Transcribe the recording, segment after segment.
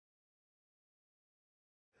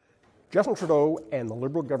Justin Trudeau and the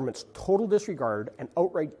Liberal government's total disregard and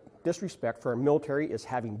outright disrespect for our military is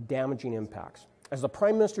having damaging impacts. As the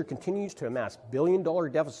Prime Minister continues to amass billion-dollar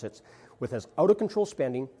deficits with his out-of-control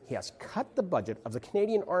spending, he has cut the budget of the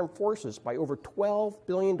Canadian Armed Forces by over $12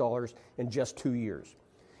 billion in just 2 years.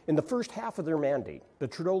 In the first half of their mandate, the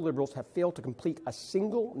Trudeau Liberals have failed to complete a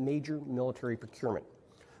single major military procurement.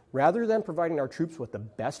 Rather than providing our troops with the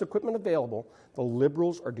best equipment available, the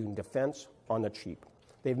Liberals are doing defense on the cheap.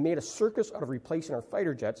 They've made a circus out of replacing our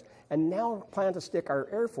fighter jets and now plan to stick our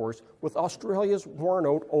Air Force with Australia's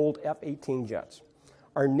worn-out old F-18 jets.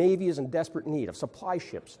 Our Navy is in desperate need of supply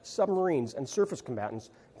ships, submarines, and surface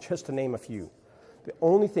combatants, just to name a few. The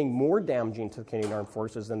only thing more damaging to the Canadian Armed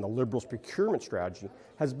Forces than the Liberals' procurement strategy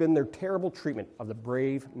has been their terrible treatment of the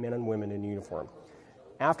brave men and women in uniform.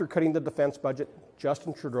 After cutting the defense budget,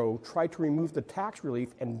 Justin Trudeau tried to remove the tax relief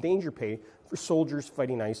and danger pay for soldiers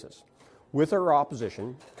fighting ISIS. With our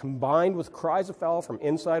opposition, combined with cries of foul from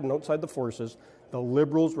inside and outside the forces, the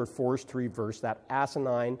Liberals were forced to reverse that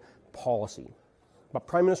asinine policy. But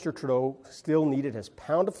Prime Minister Trudeau still needed his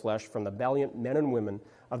pound of flesh from the valiant men and women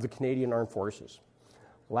of the Canadian Armed Forces.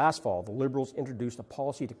 Last fall, the Liberals introduced a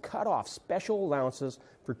policy to cut off special allowances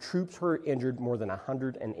for troops who are injured more than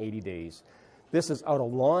 180 days. This is out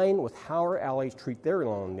of line with how our allies treat their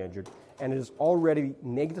own injured, and it is already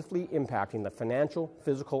negatively impacting the financial,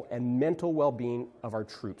 physical, and mental well-being of our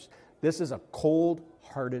troops. This is a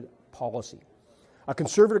cold-hearted policy. A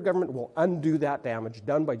Conservative government will undo that damage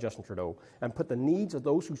done by Justin Trudeau and put the needs of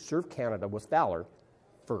those who serve Canada with valour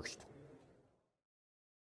first.